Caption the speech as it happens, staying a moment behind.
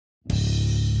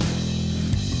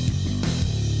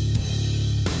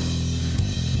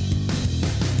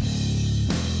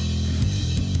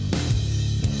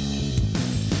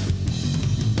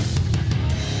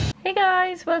Hey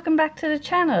guys, welcome back to the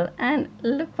channel, and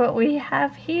look what we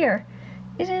have here.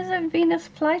 It is a Venus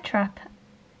flytrap.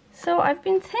 So I've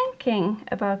been thinking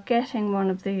about getting one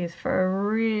of these for a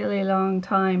really long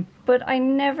time, but I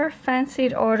never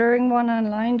fancied ordering one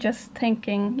online, just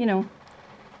thinking, you know,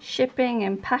 shipping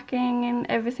and packing and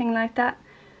everything like that.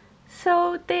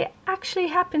 So they actually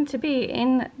happen to be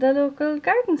in the local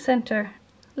garden centre,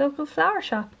 local flower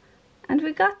shop, and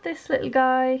we got this little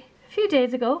guy a few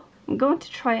days ago. I'm going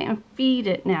to try and feed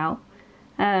it now,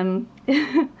 and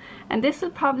this will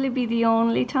probably be the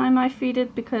only time I feed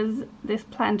it, because this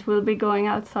plant will be going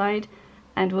outside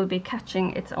and will be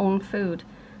catching its own food.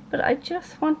 But I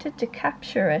just wanted to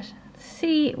capture it,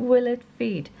 see will it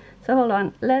feed. So hold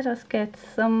on, let us get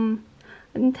some.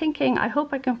 I'm thinking, I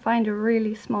hope I can find a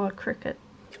really small cricket.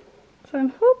 So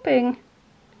I'm hoping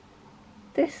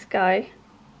this guy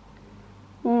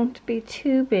won't be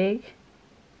too big.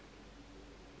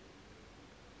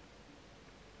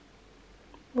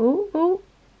 Oh,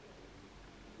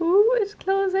 it's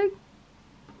closing.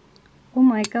 Oh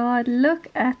my god, look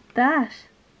at that.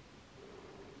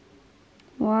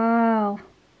 Wow.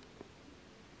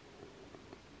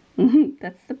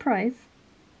 That's the price.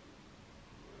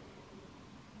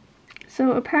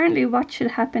 So apparently what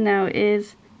should happen now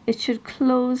is it should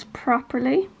close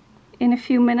properly in a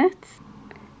few minutes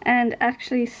and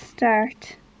actually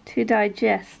start to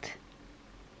digest.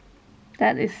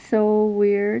 That is so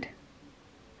weird,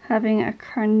 having a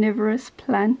carnivorous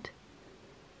plant.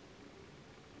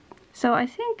 So I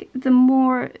think the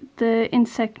more the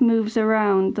insect moves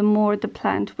around, the more the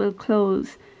plant will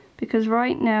close, because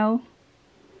right now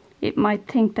it might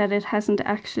think that it hasn't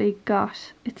actually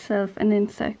got itself an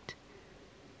insect,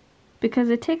 because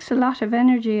it takes a lot of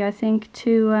energy, I think,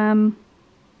 to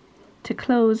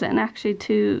close and actually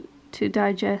to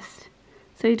digest.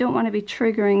 So you don't want to be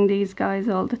triggering these guys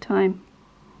all the time.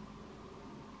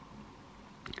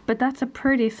 But that's a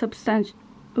pretty substantial.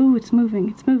 Ooh, it's moving,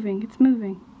 it's moving, it's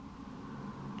moving.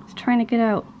 It's trying to get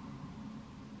out.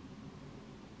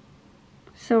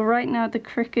 So right now the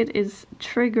cricket is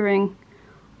triggering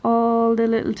all the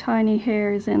little tiny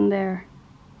hairs in there.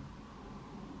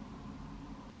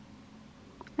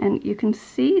 And you can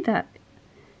see that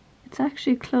it's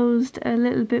actually closed a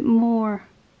little bit more,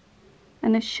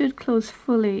 and it should close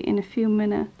fully in a few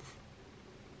minutes.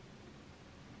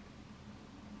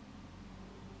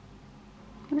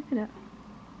 Look at it.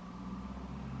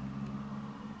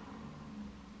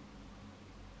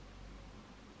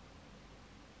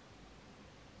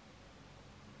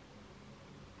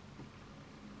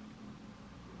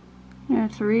 Yeah,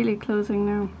 it's really closing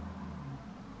now.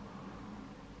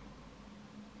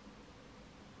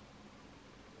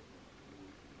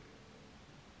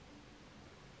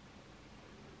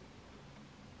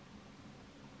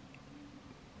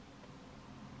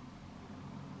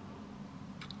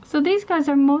 So these guys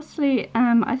are mostly,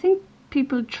 I think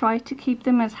people try to keep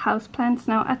them as houseplants.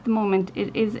 Now at the moment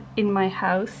it is in my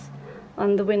house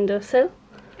on the windowsill,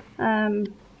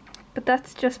 but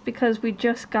that's just because we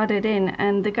just got it in,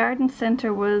 and the garden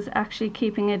centre was actually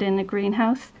keeping it in a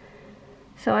greenhouse.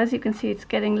 So as you can see, it's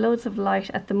getting loads of light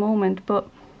at the moment, but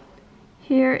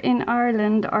here in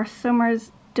Ireland our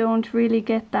summers don't really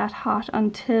get that hot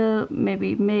until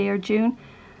maybe May or June.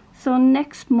 So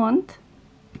next month,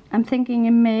 I'm thinking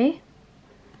in May,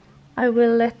 I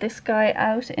will let this guy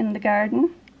out in the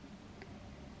garden,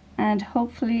 and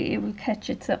hopefully it will catch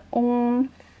its own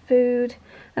food.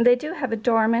 And they do have a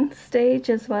dormant stage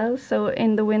as well, so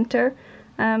in the winter.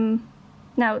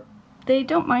 Now they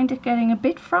don't mind it getting a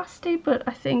bit frosty, but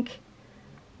I think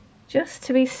just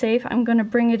to be safe I'm going to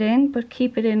bring it in, but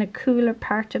keep it in a cooler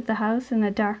part of the house, in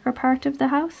a darker part of the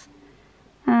house.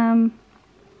 Yeah,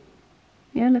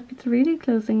 look, it's really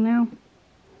closing now.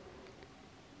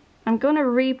 I'm going to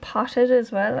repot it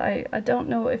as well. I don't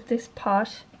know if this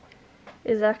pot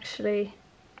is actually,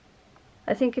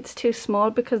 I think it's too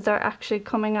small because they're actually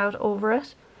coming out over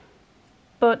it.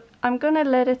 But I'm going to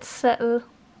let it settle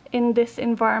in this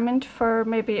environment for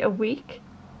maybe a week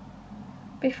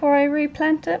before I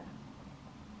replant it.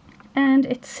 And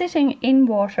it's sitting in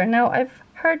water. Now I've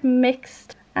heard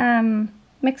mixed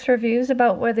reviews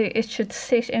about whether it should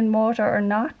sit in water or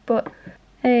not, but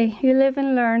hey, you live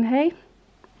and learn, hey?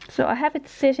 So I have it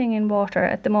sitting in water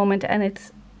at the moment, and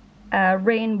it's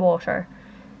rainwater.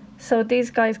 So these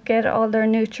guys get all their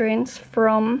nutrients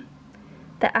from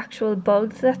the actual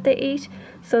bugs that they eat.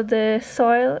 So the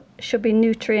soil should be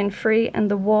nutrient free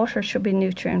and the water should be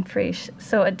nutrient free.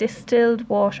 So a distilled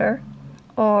water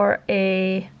or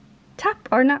a tap,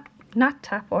 or not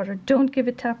tap water, don't give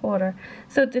it tap water.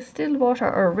 So distilled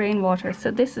water or rainwater.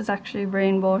 So this is actually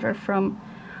rainwater from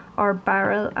our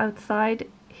barrel outside.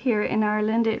 Here in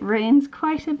Ireland it rains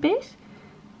quite a bit,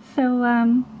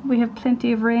 so we have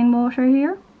plenty of rainwater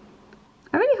here.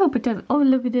 I really hope it does. Oh,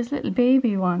 look at this little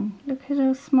baby one. Look at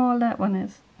how small that one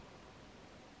is.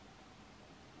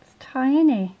 It's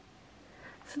tiny.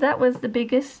 So that was the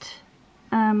biggest,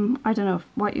 I don't know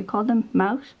what you call them,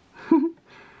 mouth.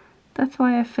 That's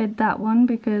why I fed that one,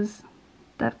 because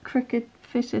that cricket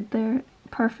fitted there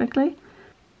perfectly.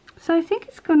 So I think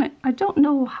it's gonna, I don't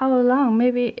know how long,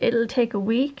 maybe it'll take a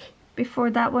week before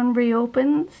that one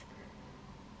reopens.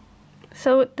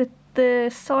 So the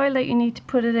soil that you need to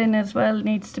put it in as well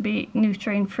needs to be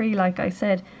nutrient free, like I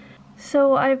said.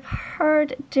 So I've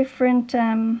heard different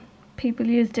people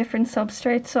use different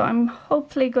substrates, so I'm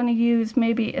hopefully going to use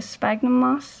maybe a sphagnum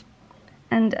moss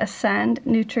and a sand,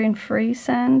 nutrient free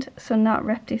sand, so not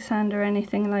Repti sand or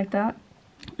anything like that,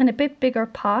 and a bit bigger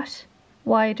pot,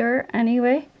 wider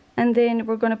anyway. And then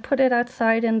we're going to put it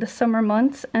outside in the summer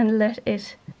months and let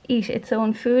it eat its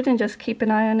own food and just keep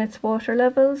an eye on its water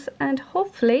levels, and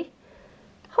hopefully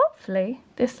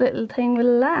this little thing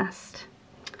will last.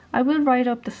 I will write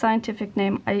up the scientific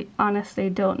name. I honestly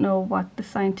don't know what the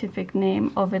scientific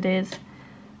name of it is.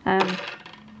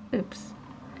 Oops.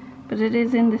 But it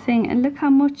is in the thing, and look how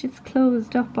much it's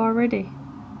closed up already.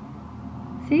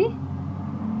 See?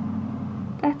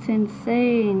 That's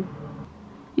insane.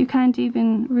 You can't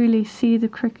even really see the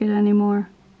cricket anymore.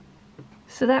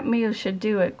 So that meal should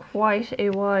do it quite a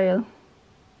while,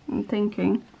 I'm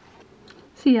thinking.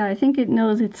 So yeah, I think it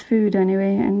knows its food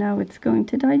anyway, and now it's going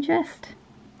to digest.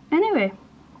 Anyway,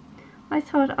 I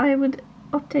thought I would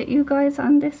update you guys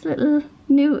on this little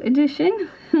new addition.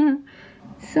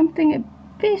 Something a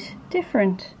bit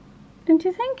different, don't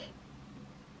you think?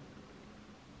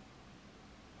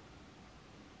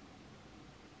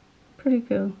 Pretty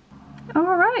cool.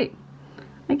 Alright,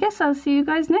 I guess I'll see you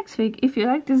guys next week. If you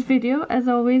like this video, as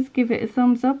always, give it a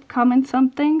thumbs up, comment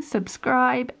something,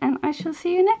 subscribe, and I shall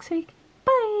see you next week.